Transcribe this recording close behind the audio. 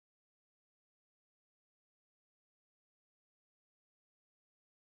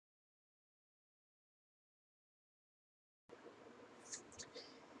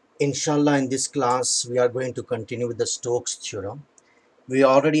Inshallah, in this class, we are going to continue with the Stokes theorem. We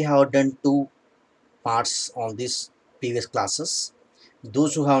already have done two parts on these previous classes.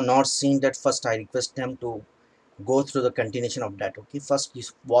 Those who have not seen that, first I request them to go through the continuation of that. Okay, first you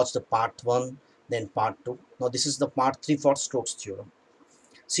watch the part 1, then part 2. Now this is the part 3 for Stokes theorem.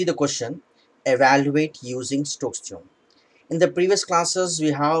 See the question: evaluate using Stokes theorem. In the previous classes, we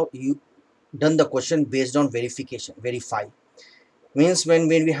have done the question based on verification. Verify means when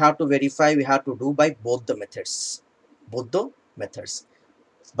we have to verify, we have to do by both the methods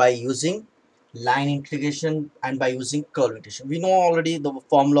by using line integration and by using curve integration. We know already the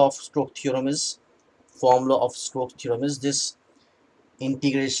formula of Stokes theorem is this: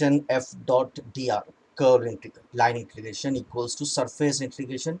 integration f dot dr, curve integration, line integration, equals to surface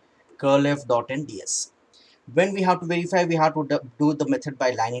integration curl f dot n ds. When we have to verify, we have to do the method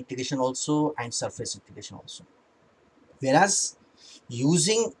by line integration also and surface integration also. Whereas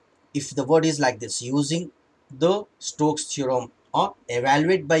using, if the word is like this, using the Stokes theorem or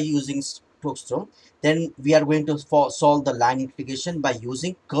evaluate by using Stokes theorem, then we are going to solve the line integration by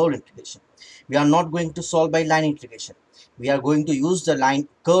using curve integration. We are not going to solve by line integration. We are going to use the line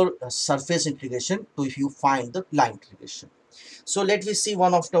curve surface integration to if you find the line integration. So let me see,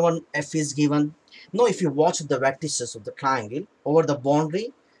 one after one f is given. Now if you watch the vertices of the triangle over the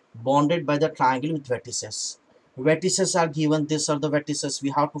boundary bounded by the triangle with vertices. Vertices are given, these are the vertices. We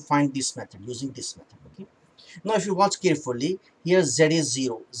have to find this method using this method. Okay. Now if you watch carefully, here z is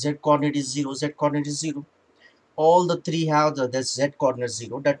 0, z coordinate is 0, z coordinate is 0. All the three have the z coordinate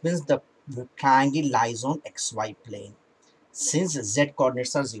 0. That means the triangle lies on xy plane. Since z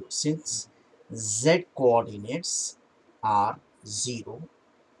coordinates are 0, since z coordinates are 0,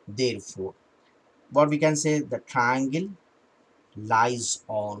 therefore what we can say, the triangle lies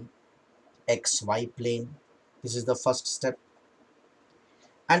on xy plane. This is the first step.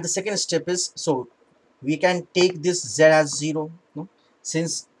 And the second step is, so we can take this z as 0, no?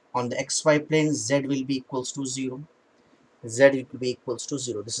 Since on the xy plane z will be equals to 0, z will be equals to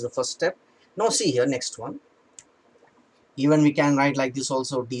 0. This is the first step. Now see here, next one, even we can write like this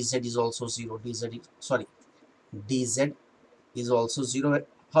also: dz is also 0, dz is also 0.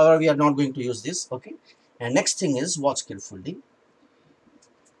 However, we are not going to use this. Okay. And next thing is, watch carefully.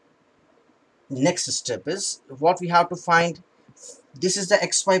 Next step is what we have to find. This is the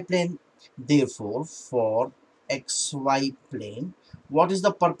xy plane. Therefore, for xy plane, what is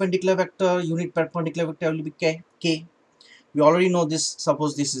the perpendicular vector? Unit perpendicular vector will be k. We already know this.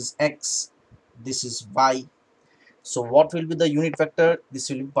 Suppose this is x, this is y. So what will be the unit vector? This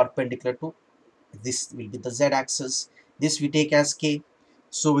will be perpendicular to, this will be the z axis. This we take as k.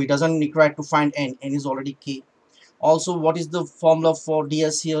 So it doesn't require to find n. N is already k. Also, what is the formula for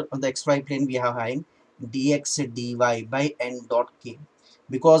ds here? On the xy plane, we have having dx dy by n dot k.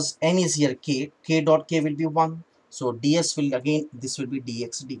 Because n is here k, k dot k will be 1. So ds will, again, this will be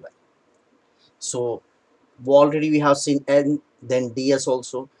dx dy. So already we have seen n, then ds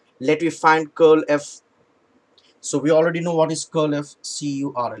also. Let me find curl f. So we already know what is curl f.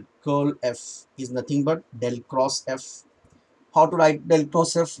 curl. Curl f is nothing but del cross f. How to write del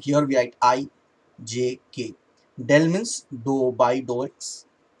cross f? Here we write I, j, k. Del means dou by dou x,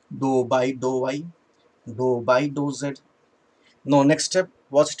 dou by dou y, dou by dou z. Now next step,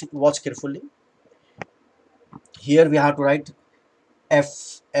 watch carefully. Here we have to write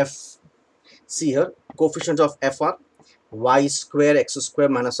f. See here, coefficients of f are y square x square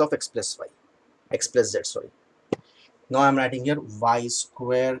minus of x plus y, x plus z, sorry. Now I'm writing here y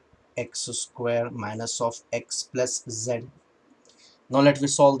square x square minus of x plus z. Now let me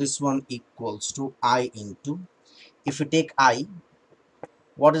solve this one. Equals to I into, if you take I,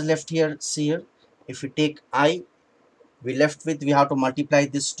 what is left here? See here, if you take I, we left with, we have to multiply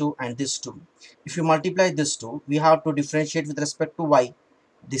this 2 and this 2. If you multiply this 2, we have to differentiate with respect to y.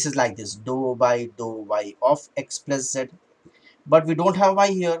 This is like this: dou by dou y of x plus z. But we don't have y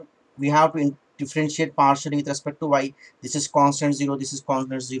here. We have to differentiate partially with respect to y. This is constant 0, this is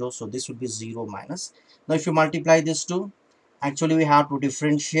constant 0, so this would be 0 minus. Now if you multiply this 2, actually we have to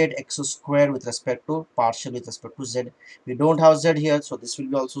differentiate x square with respect to, partial with respect to z. We don't have z here, so this will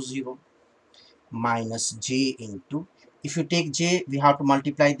be also 0 minus j into, if you take j, we have to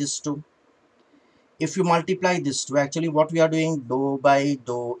multiply this 2. If you multiply this 2, actually what we are doing, dou by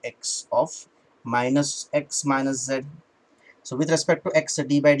dou x of minus x minus z. So with respect to x,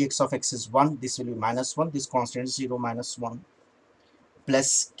 d by dx of x is 1. This will be minus 1. This constant is 0 minus 1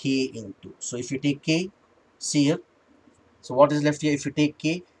 plus k into. So if you take k, see here. So what is left here? If you take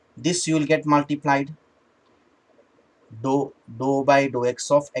k, this you will get multiplied. Dou by dou x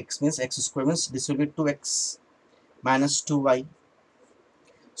of x means x square, means this will be 2x minus 2y.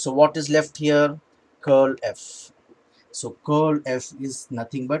 So what is left here? Curl f. So curl f is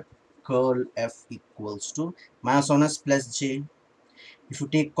nothing but curl f equals to minus 1s plus j. If you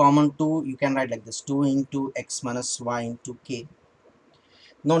take common 2, you can write like this: 2 into x minus y into k.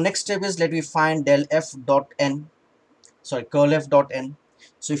 Now next step is, let me find del f dot n, sorry, curl f dot n.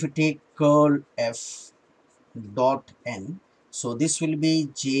 So if you take curl f dot n, so this will be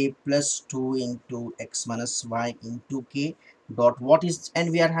j plus 2 into x minus y into k dot, what is n?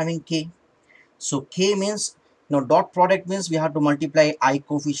 We are having k. So k means, now dot product means we have to multiply I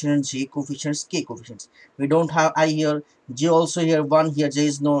coefficients, j coefficients, k coefficients. We don't have I here, j also here, 1 here, j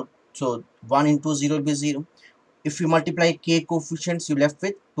is no, so 1 into 0 will be 0. If you multiply k coefficients, you left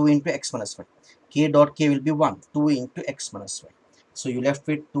with 2 into x minus y. K dot k will be 1, 2 into x minus y. So you left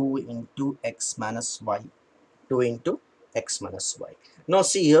with 2 into x minus y, 2 into x minus y. Now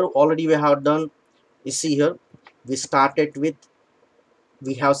see here, already we have done, you see here, we started with,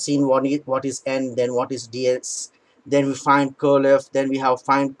 we have seen what is n, then what is ds, then we find curl f, then we have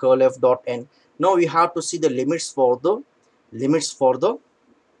find curl f dot n. Now we have to see the limits for the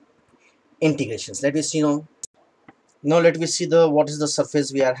integrations. Let me see now. Now let me see the, what is the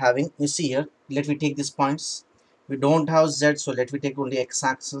surface we are having. You see here, let me take these points. We don't have z, so let me take only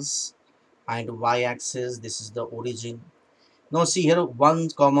x-axis and y-axis. This is the origin. Now see here,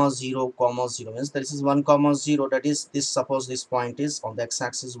 1 comma 0 comma 0 means this is 1 comma 0, that is this, suppose this point is on the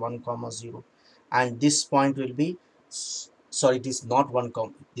x-axis 1 comma 0, and this point will be, sorry, it is not 1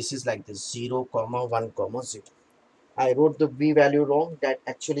 comma, this is like this 0 comma 1 comma 0. I wrote the b value wrong, that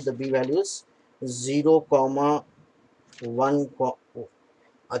actually the b value is 0 comma 1 comma, oh,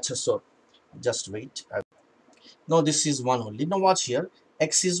 achha, so just wait. No, this is 1 only. Now watch here,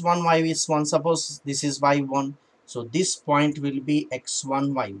 x is 1, y is 1, suppose this is y1, so this point will be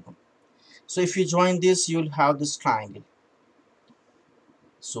x1 y1. So if you join this, you'll have this triangle.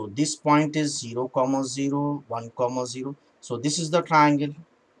 So this point is 0 comma 0 1 comma 0, so this is the triangle.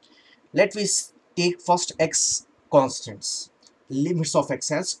 Let me take first x constants, limits of x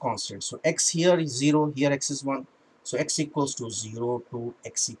as constants. So x here is 0, here x is 1, so x equals to 0 to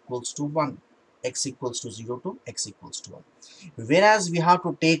x equals to 1, x equals to 0 to x equals to 1. Whereas we have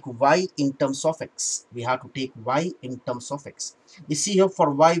to take y in terms of x, we have to take y in terms of x. You see here, for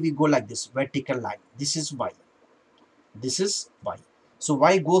y we go like this, vertical line, this is y, this is y. So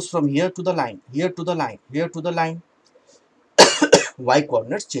y goes from here to the line, here to the line, here to the line. Y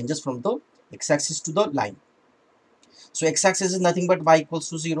coordinates changes from the x-axis to the line. So x-axis is nothing but y equals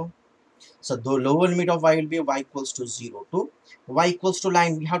to 0. So the lower limit of y will be y equals to 0 to y equals to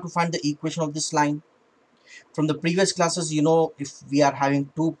line. We have to find the equation of this line. From the previous classes, you know, if we are having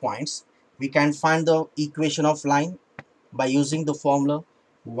 2 points, we can find the equation of line by using the formula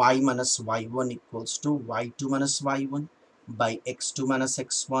y minus y1 equals to y2 minus y1 by x2 minus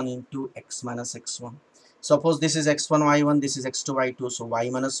x1 into x minus x1. Suppose this is x1 y1, this is x2 y2, so y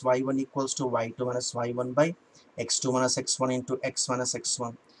minus y1 equals to y2 minus y1 by x2 minus x1 into x minus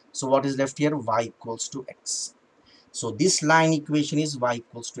x1. So what is left here? Y equals to x. So this line equation is y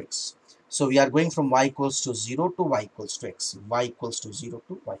equals to x. So we are going from y equals to 0 to y equals to x, y equals to 0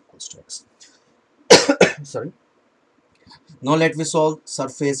 to y equals to x. Sorry. Now let me solve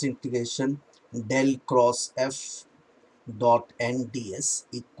surface integration del cross f dot n ds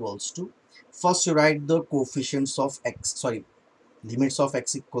equals to, first you write the coefficients of x, sorry, limits of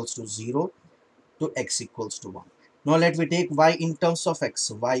x equals to 0 to x equals to 1. Now let me take y in terms of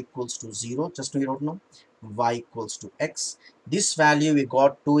x, y equals to 0, just we wrote now, y equals to x. This value we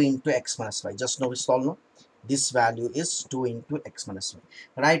got 2 into x minus y, just now we solve now. This value is 2 into x minus y.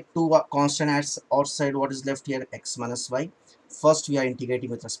 Write 2 constant as outside, what is left here? X minus y. First we are integrating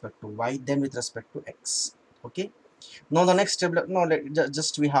with respect to y, then with respect to x. Okay. Now the next step, no,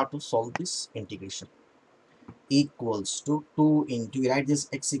 just we have to solve this integration. Equals to 2 into, we write this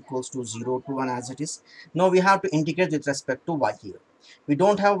x equals to 0 to 1 as it is. Now we have to integrate with respect to y here. We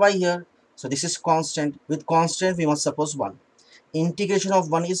don't have y here, so this is constant. With constant we must suppose 1. Integration of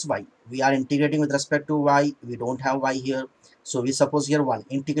 1 is y. We are integrating with respect to y. We don't have y here, so we suppose here 1.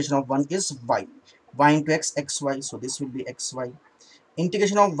 Integration of 1 is y. Y into x, xy, so this will be xy.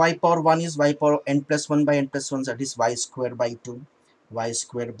 Integration of y power 1 is y power n plus 1 by n plus 1, that is y square by 2. Y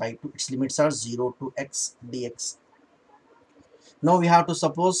square by 2, its limits are 0 to x dx. Now we have to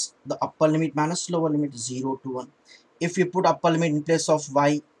suppose the upper limit minus lower limit, 0 to 1. If we put upper limit in place of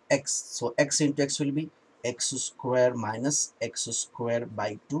y, x, so x into x will be x square minus x square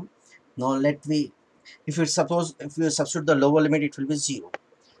by 2. Now let me, if you suppose, if you substitute the lower limit, it will be 0.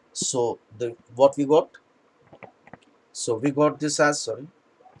 So the, what we got, so we got this as, sorry,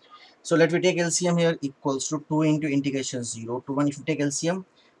 so let me take LCM here, equals to 2 into integration 0 to 1. If you take LCM,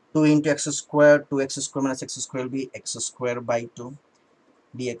 2 into x square, 2x square minus x square will be x square by 2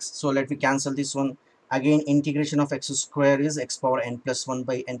 dx. So let me cancel this one. Again, integration of x square is x power n plus 1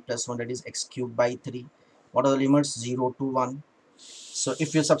 by n plus 1, that is x cubed by 3. What are the limits? 0 to 1. So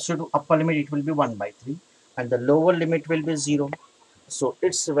if you substitute upper limit, it will be 1 by 3, and the lower limit will be 0. So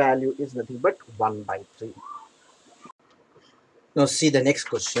its value is nothing but 1 by 3. Now see the next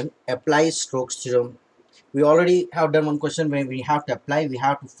question. Apply Stokes theorem. We already have done one question where we have to apply, we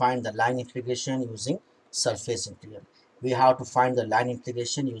have to find the line integration using surface integral. We have to find the line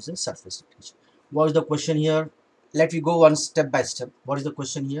integration using surface integration. What is the question here? Let me go one step by step. What is the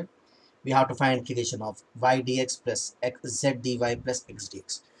question here? We have to find integration of y dx plus x z dy plus x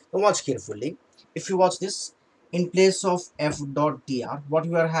dx. Now watch carefully. If you watch this, in place of f dot dr, what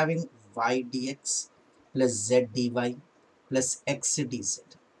we are having? Y dx plus z dy plus x dz.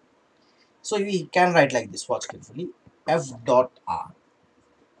 So we can write like this. Watch carefully. F dot r.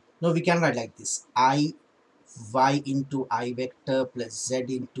 Now we can write like this. I y into I vector plus z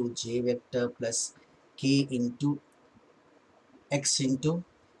into j vector plus k into x into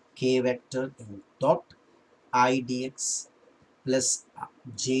k vector in dot I dx plus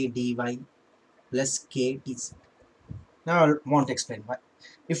j dy plus k dz. Now I want to explain why.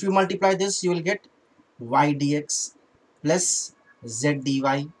 If you multiply this, you will get y dx plus z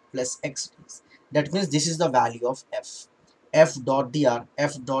dy plus x dx. That means this is the value of f. F dot dr,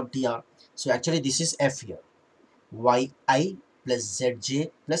 f dot dr. So actually this is f here. yi plus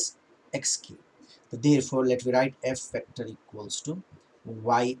zj plus xk. So therefore, let me write f vector equals to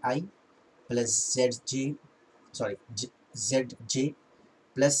yi plus zj, sorry, zj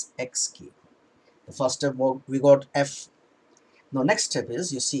plus xk. The first step we got f. Now next step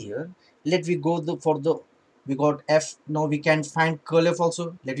is, you see here, let we go for the, we got f. Now we can find curl f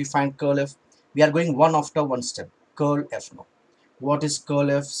also. Let me find curl f. We are going one after one step. Curl f now. What is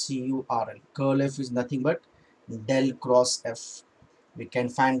curl f? curl. Curl f is nothing but del cross f. We can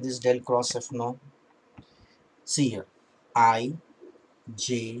find this del cross f now. See here, I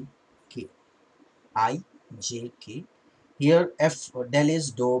j k, I j k. Here f del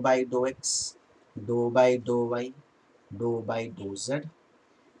is dou by dou x, dou by dou y, dou by dou z,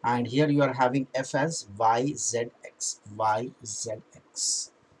 and here you are having f as y z x, y z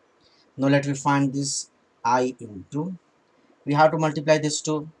x. Now let me find this I into, we have to multiply this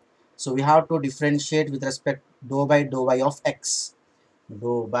two, so we have to differentiate with respect dou by dou y of x,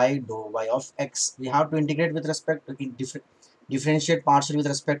 dou by dou y of x. We have to integrate with respect to differentiate partially with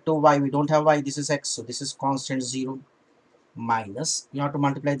respect to y. We don't have y, this is x, so this is constant 0, minus, you have to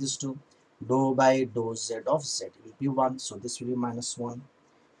multiply this to dou by dou z of z will be 1, so this will be minus 1,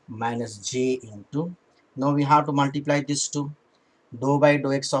 minus j into, now we have to multiply this to dou by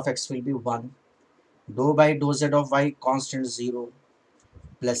dou x of x will be 1, dou by dou z of y constant 0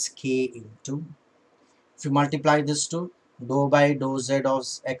 plus k into, if you multiply this to dou by dou z of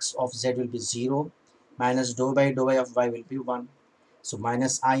x of z will be 0, minus dou by dou y of y will be 1, so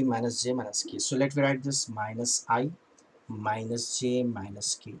minus I minus j minus k. So let me write this minus I minus j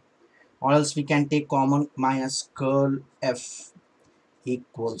minus k, or else we can take common, minus curl f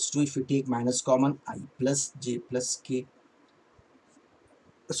equals to, if you take minus common, I plus j plus k.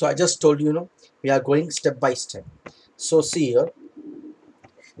 So I just told you, we are going step by step. So see here,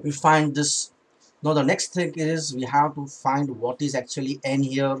 we find this. Now the next thing is, we have to find what is actually n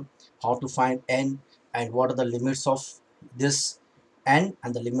here, how to find n, and what are the limits of this n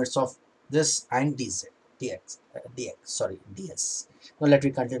and the limits of this and dz, dx, sorry, ds. Now let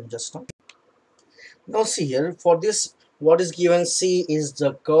me continue just now. Now see here, for this, what is given, C is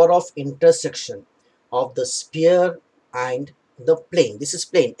the curve of intersection of the sphere and the plane. This is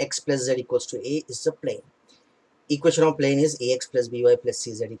plane, x plus z equals to a is the plane. Equation of plane is ax plus by plus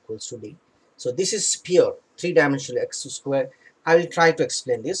cz equals to d. So this is sphere, three-dimensional x square. I will try to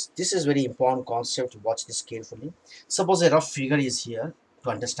explain this. This is very important concept. Watch this carefully. Suppose a rough figure is here to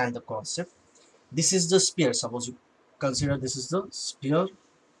understand the concept. This is the sphere. Suppose you consider this is the sphere.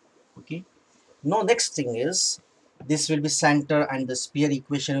 Okay. Now next thing is, this will be center, and the sphere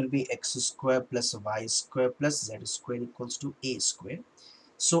equation will be x square plus y square plus z square equals to a square.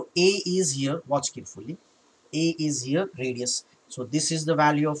 So a is here, watch carefully, a is here radius, so this is the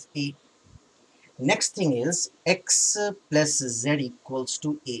value of a. Next thing is x plus z equals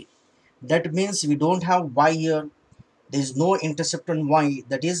to a. That means we don't have y here, there is no intercept on y,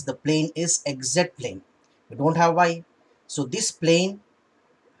 that is the plane is exact plane. We don't have y, so this plane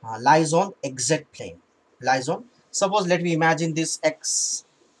lies on exact plane, lies on, suppose let me imagine this x,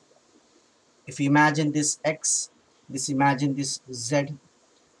 if you imagine this x, this imagine this z,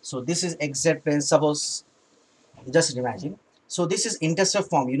 so this is exact plane. Suppose, just imagine, So this is intercept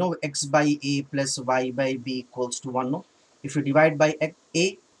form, you know, x by a plus y by b equals to 1, no? If you divide by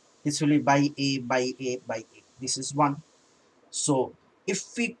a, this will be by a by a by a, this is 1. So if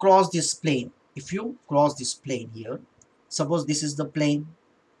we cross this plane, if you cross this plane here, suppose this is the plane,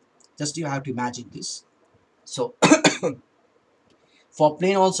 just you have to imagine this. So for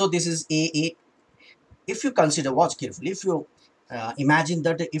plane also this is a. If you consider, watch carefully, if you imagine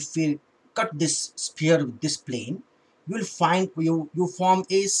that if we cut this sphere with this plane, you will find you form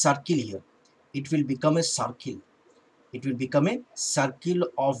a circle here. It will become a circle. It will become a circle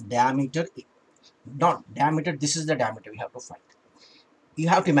of diameter, not diameter, this is the diameter we have to find. You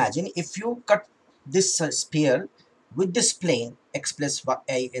have to imagine if you cut this sphere with this plane x plus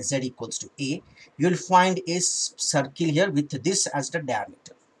y, z equals to a, you will find a circle here with this as the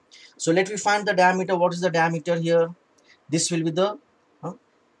diameter. So let me find the diameter. What is the diameter here? This will be uh,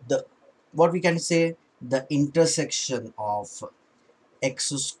 the what we can say, the intersection of x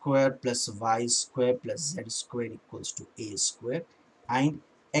square plus y square plus z square equals to a square, and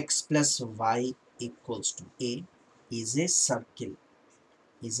x plus y equals to a is a circle,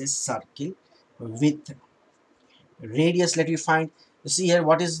 is a circle with radius. Let me find. You see here,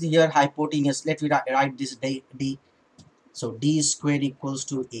 what is the here hypotenuse? Let me write this d. So d square equals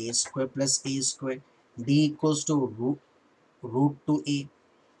to a square plus a square. D equals to root to a.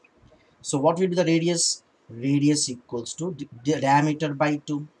 So what will be the radius? Radius equals to the diameter by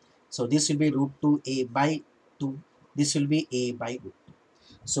 2. So this will be root 2a by 2. This will be a by root 2.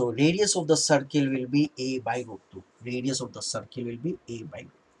 So radius of the circle will be a by root 2. Radius of the circle will be a by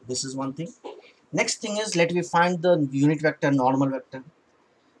root 2. This is one thing. Next thing is, let me find the unit vector, normal vector.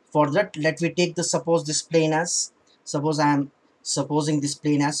 For that, let me take the, suppose this plane as, suppose I am supposing this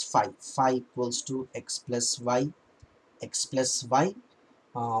plane as phi. Phi equals to x plus y, x plus y.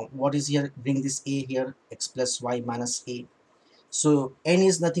 What is here? Bring this a here, x plus y minus a. So n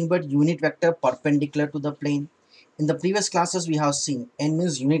is nothing but unit vector perpendicular to the plane. In the previous classes we have seen n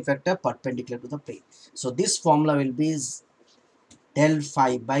means unit vector perpendicular to the plane. So this formula will be del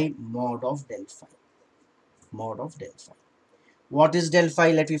phi by mod of del phi. Mod of del phi. What is del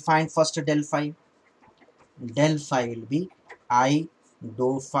phi? Let me find first del phi. Del phi will be I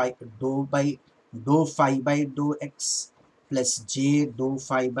dou phi, dou phi by dou x plus j dou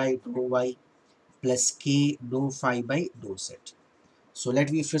phi by dou y plus k dou phi by dou z. So let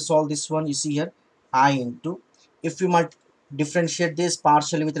me, if you solve this one, you see here I into, if you differentiate this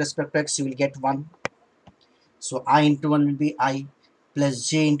partially with respect to x, you will get 1. So I into 1 will be I plus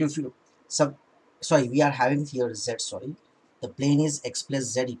j into, if you sub, sorry, we are having here z, sorry, the plane is x plus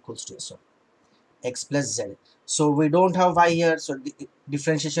z equals to, sorry, x plus z. So we don't have y here, so the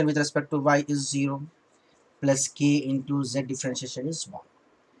differentiation with respect to y is 0, plus k into z differentiation is 1.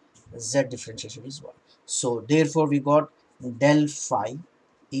 Z differentiation is 1. So therefore we got del phi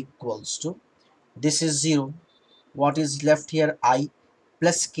equals to, this is 0. What is left here? I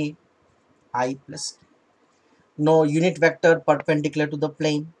plus k. I plus k. Now unit vector perpendicular to the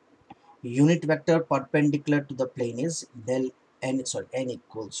plane. Unit vector perpendicular to the plane is del n, sorry, n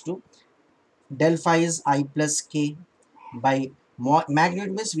equals to, del phi is I plus k by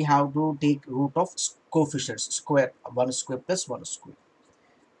magnitude means we have to take root of coefficients square, 1 square plus 1 square.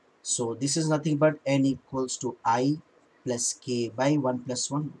 So this is nothing but n equals to I plus k by 1 plus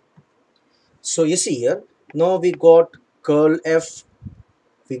 1. So you see here, now we got curl f,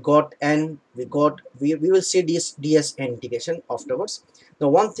 we got n, we will see this ds integration afterwards. Now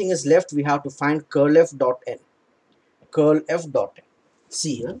one thing is left, we have to find curl f dot n. Curl f dot n.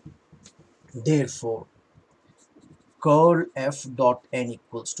 See here, therefore curl f dot n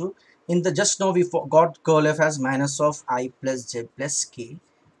equals to, in the just now we got curl f as minus of I plus j plus k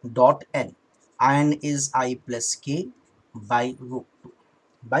dot n. N is I plus k by root 2,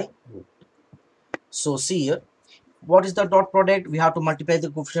 by root 2. So see here, what is the dot product? We have to multiply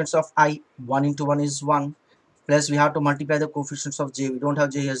the coefficients of I. 1 into 1 is 1, plus we have to multiply the coefficients of j. We don't have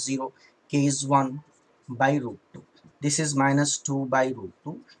j as 0, k is 1 by root 2. This is minus 2 by root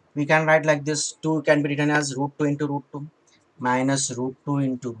 2. We can write like this, 2 can be written as root 2 into root 2 minus root 2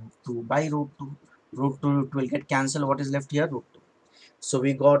 into root 2 by root 2. Root 2 will get cancelled. What is left here? Root 2. So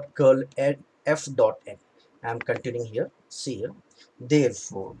we got curl f dot n. I am continuing here. See here.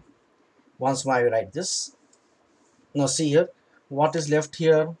 Therefore, once more I write this. Now see here, what is left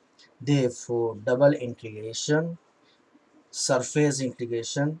here? Therefore, double integration, surface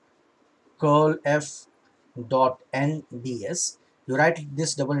integration, curl f dot n ds. You write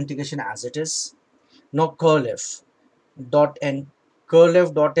this double integration as it is. Now curl f dot n, curl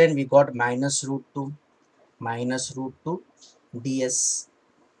f dot n, we got minus root 2, minus root 2 ds,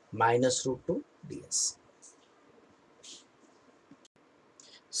 minus root 2 ds.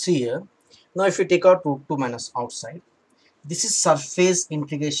 See here. Now if we take out root 2 minus outside, this is surface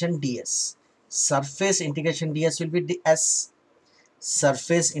integration ds. Surface integration ds will be ds.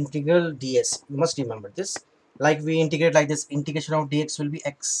 Surface integral ds. You must remember this. Like we integrate like this, integration of dx will be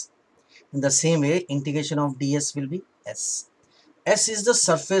x. In the same way, integration of ds will be s. S is the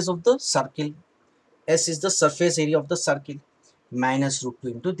surface of the circle. S is the surface area of the circle minus root 2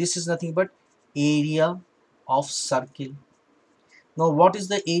 into this is nothing but area of circle. Now what is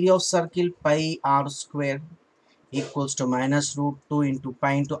the area of circle? Pi r square equals to minus root 2 into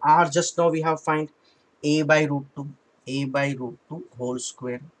pi into r. Just now we have find a by root 2, a by root 2 whole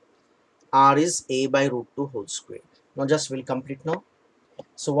square. R is a by root 2 whole square. Now just will complete now.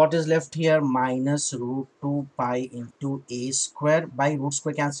 So what is left here? Minus root 2 pi into a square by root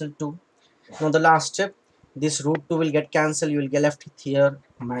square cancel 2. Now the last step, this root 2 will get cancelled. You will get left here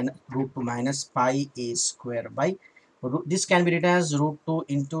minus root 2 minus pi a square by this can be written as root 2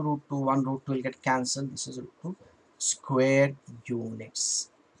 into root 2. 1 root 2 will get cancelled. This is root 2 square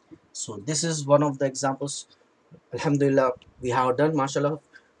units. So this is one of the examples. Alhamdulillah, we have done, mashallah,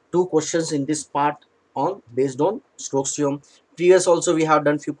 two questions in this part on based on Stokes theorem. Previous also we have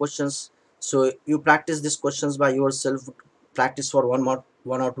done few questions. So you practice these questions by yourself. Practice for one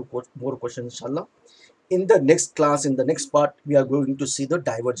or two more questions, inshallah. In the next class, in the next part, we are going to see the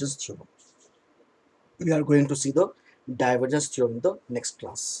divergence theorem. We are going to see the divergence theorem in the next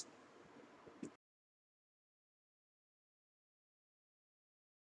class.